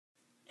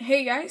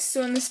Hey guys,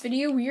 so in this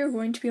video we are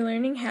going to be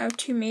learning how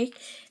to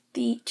make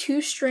the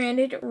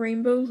two-stranded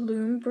rainbow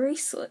loom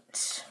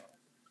bracelet.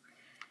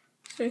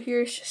 So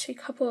here's just a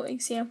couple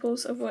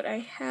examples of what I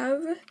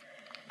have.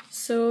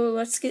 So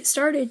let's get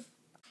started.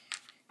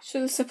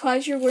 So the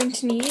supplies you're going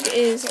to need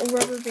is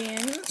rubber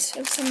bands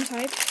of some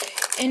type,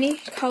 any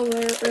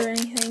color or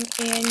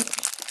anything,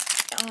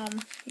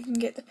 and you can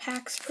get the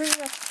packs pretty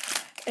much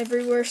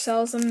everywhere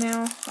sells them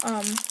now.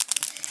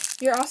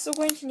 You're also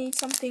going to need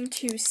something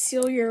to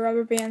seal your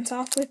rubber bands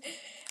off with.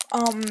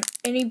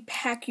 Any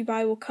pack you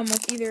buy will come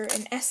with either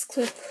an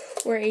S-clip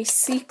or a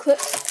C-clip.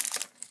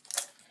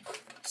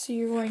 So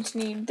you're going to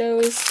need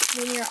those.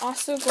 Then you're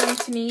also going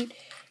to need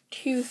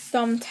 2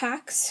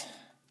 thumbtacks,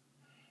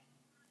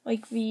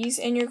 like these.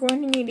 And you're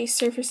going to need a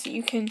surface that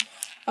you can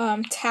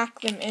tack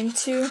them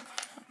into.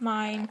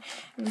 Mine,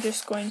 I'm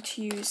just going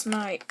to use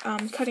my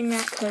cutting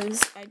mat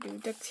because I do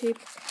duct tape.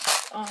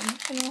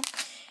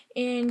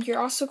 And you're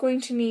also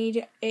going to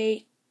need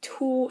a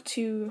tool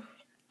to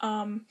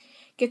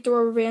get the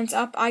rubber bands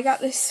up. I got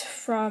this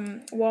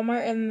from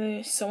Walmart in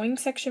the sewing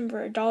section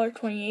for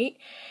 $1.28,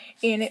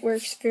 and it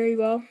works very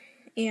well.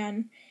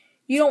 And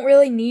you don't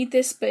really need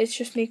this, but it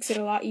just makes it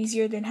a lot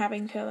easier than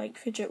having to like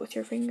fidget with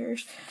your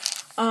fingers.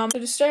 So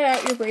to start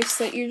out your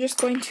bracelet, you're just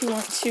going to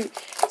want to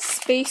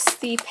space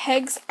the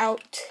pegs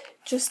out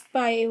just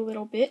by a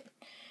little bit.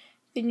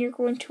 Then you're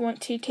going to want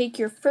to take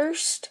your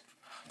first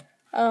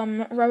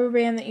rubber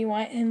band that you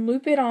want and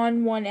loop it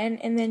on one end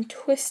and then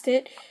twist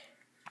it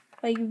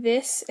like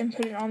this and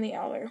put it on the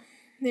other.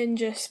 Then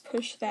just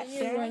push that down.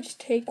 You're going to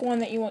take one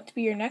that you want to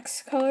be your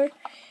next color,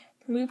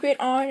 loop it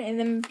on, and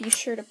then be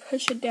sure to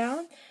push it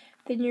down.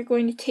 Then you're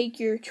going to take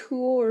your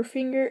tool or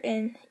finger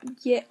and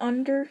get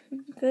under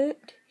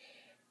it,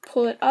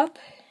 pull it up,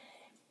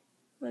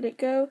 let it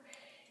go,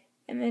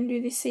 and then do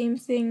the same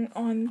thing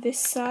on this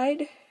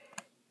side.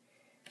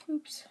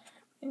 Oops.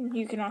 And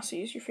you can also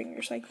use your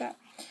fingers like that.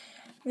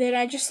 Then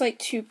I just like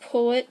to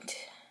pull it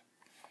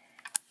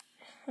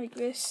like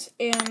this,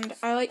 and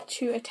I like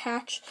to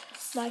attach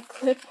my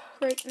clip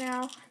right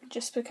now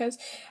just because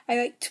I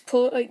like to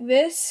pull it like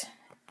this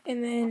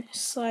and then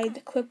slide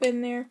the clip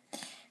in there.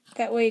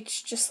 That way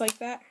it's just like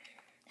that.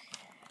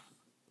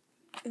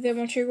 Then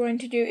what you're going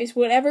to do is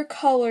whatever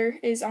color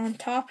is on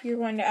top, you're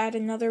going to add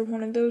another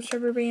one of those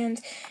rubber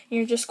bands, and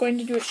you're just going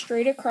to do it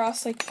straight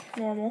across like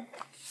normal.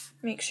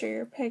 Make sure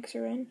your pegs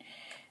are in.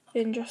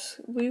 Then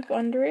just loop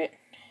under it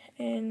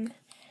and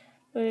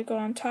let it go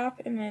on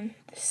top, and then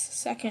the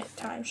second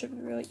time should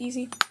be really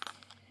easy.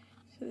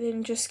 So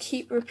then just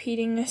keep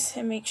repeating this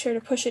and make sure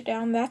to push it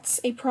down. That's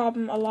a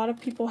problem a lot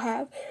of people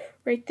have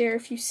right there.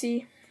 If you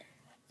see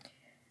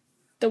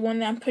the one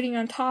that I'm putting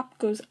on top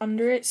goes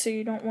under it, so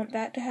you don't want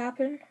that to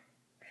happen.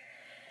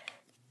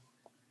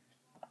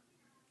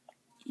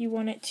 You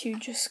want it to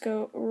just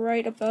go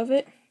right above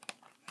it,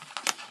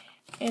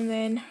 and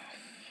then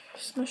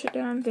smush it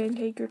down. Then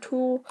take your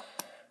tool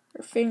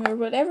or finger,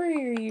 whatever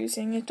you're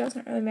using, it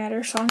doesn't really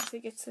matter as long as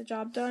it gets the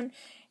job done.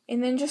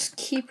 And then just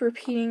keep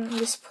repeating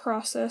this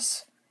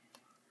process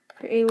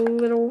for a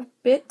little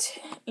bit,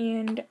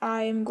 and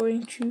I am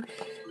going to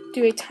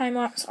do a time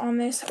lapse on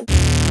this.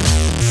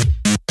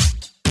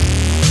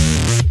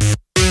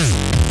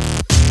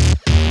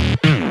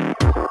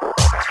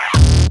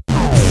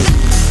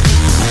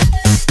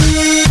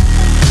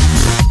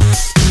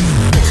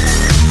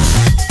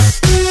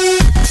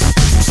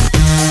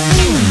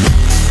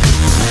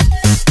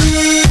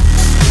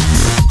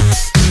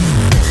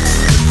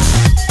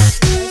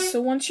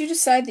 Once you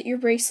decide that your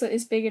bracelet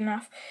is big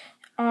enough,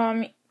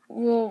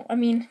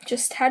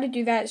 just how to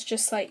do that is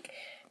just like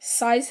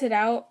size it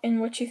out and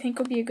what you think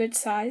will be a good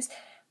size.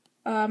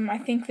 I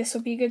think this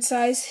will be a good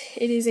size.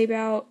 It is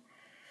about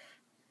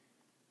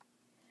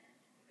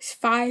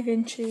 5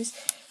 inches,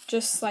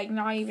 just like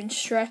not even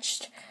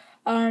stretched.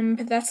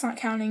 But that's not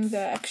counting the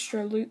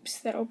extra loops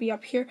that will be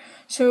up here.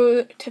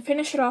 So to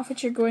finish it off,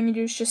 what you're going to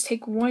do is just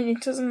take one,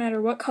 it doesn't matter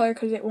what color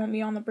because it won't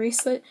be on the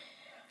bracelet.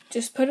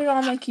 Just put it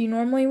on like you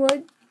normally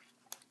would.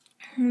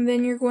 And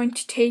then you're going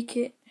to take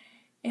it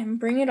and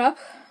bring it up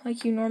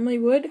like you normally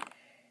would.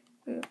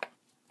 And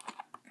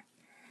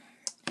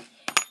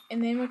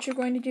then what you're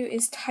going to do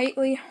is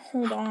tightly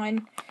hold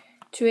on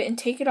to it and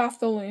take it off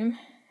the loom.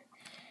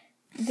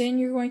 Then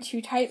you're going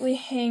to tightly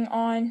hang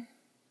on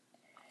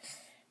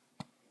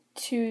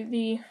to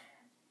the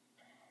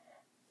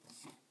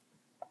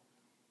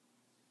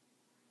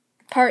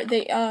part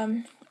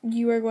that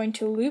you are going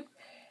to loop.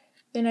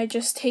 Then I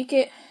just take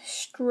it,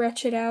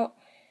 stretch it out,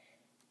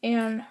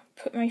 and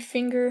put my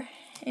finger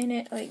in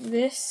it like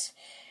this,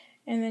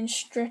 and then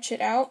stretch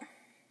it out,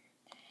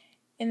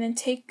 and then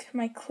take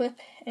my clip,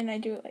 and I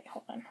do it like,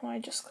 hold on, I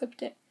just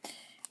clipped it.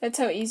 That's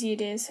how easy it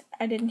is.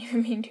 I didn't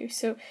even mean to.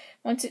 So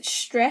once it's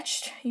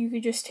stretched, you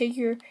could just take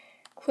your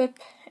clip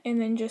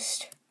and then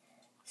just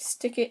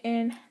stick it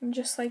in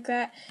just like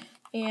that,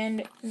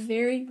 and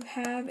there you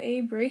have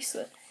a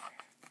bracelet.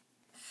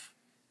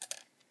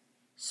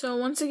 So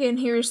once again,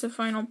 here's the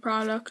final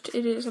product.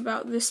 It is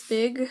about this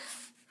big.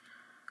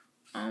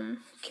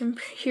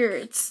 here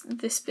it's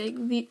this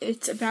big.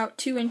 It's about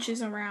 2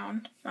 inches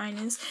around, mine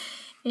is,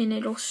 and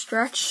it'll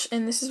stretch,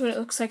 and this is what it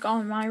looks like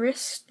on my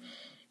wrist.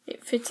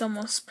 It fits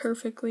almost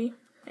perfectly,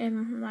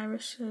 and my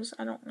wrist is,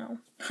 I don't know,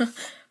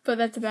 but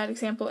that's a bad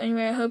example.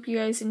 Anyway, I hope you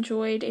guys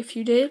enjoyed. If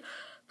you did,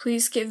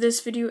 please give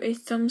this video a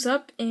thumbs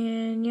up,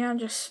 and yeah,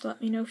 just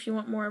let me know if you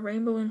want more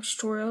Rainbow Loom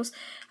tutorials.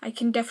 I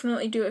can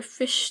definitely do a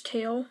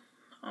fishtail.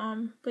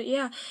 But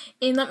yeah,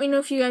 and let me know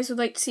if you guys would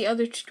like to see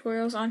other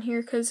tutorials on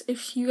here, because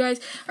if you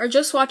guys are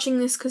just watching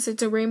this because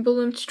it's a Rainbow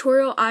Loom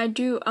tutorial, I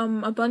do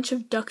a bunch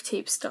of duct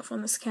tape stuff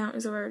on this account,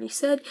 as I've already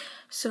said.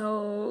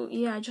 So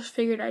yeah, I just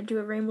figured I'd do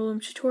a Rainbow Loom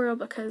tutorial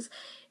because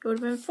it would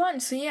have been fun.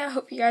 So yeah, I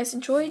hope you guys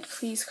enjoyed.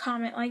 Please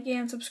comment, like,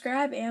 and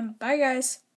subscribe, and bye guys!